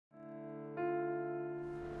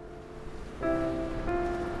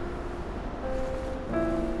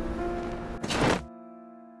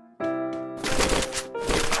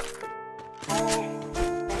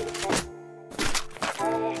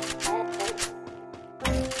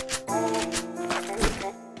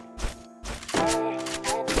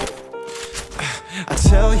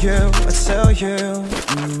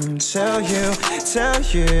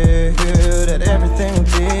that everything will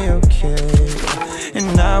be okay,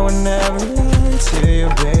 and I will never lie to you,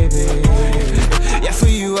 baby. Yeah, for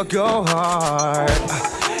you I go hard.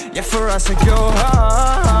 Yeah, for us I go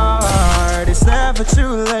hard. It's never too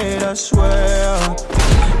late, I swear.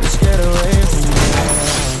 Let's get away from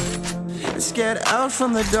here. Let's get out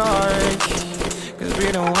from the dark, 'cause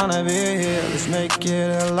we don't wanna be here. Let's make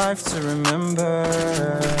it a life to remember.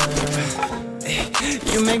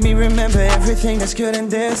 You make me remember everything that's good in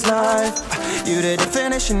this life. You the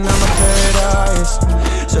definition of my paradise,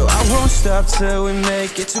 so I won't stop till we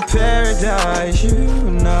make it to paradise. You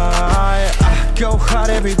and I go hard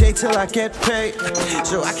every day till I get paid,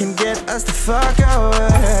 so I can get us the fuck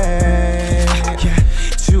away, yeah,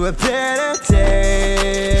 to a better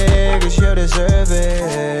day, 'cause you deserve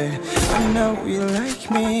it. I know you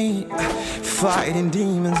like me, fighting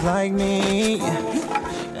demons like me,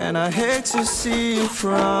 and I hate to see you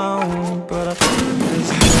frown, but I promise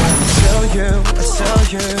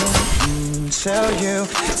tell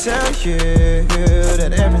you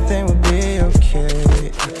that everything will be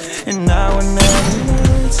okay, and I will never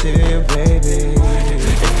lie to you, baby.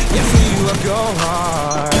 Yeah, for you I go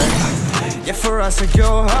hard. Yeah, for us I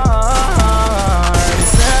go hard.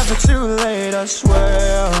 It's never too late, I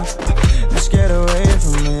swear. Let's get away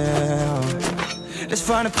from here. Let's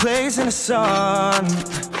find a place in the sun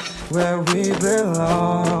where we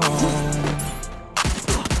belong.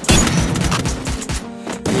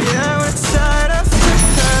 Yeah, we're tired of the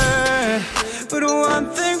hurt, but one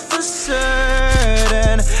thing for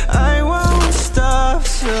certain, I won't stop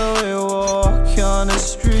till we walk on the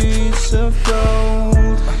streets of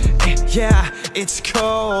gold. Yeah, it's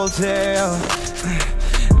cold here,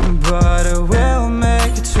 but we'll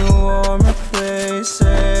make it to warmer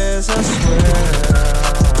places, I swear.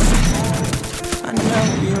 I know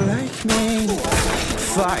you like me,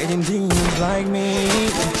 fighting demons like me,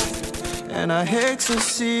 and I hate to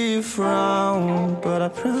see you frown, but I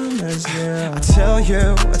promise you I tell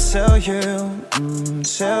you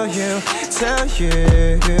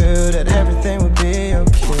that everything will be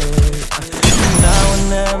okay, and I will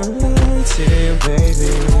never lie to you,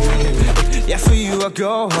 baby. Yeah, for you I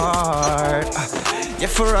go hard. Yeah,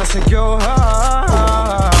 for us I go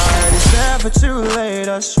hard. It's never too late,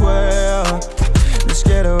 I swear. Let's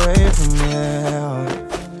get away from here.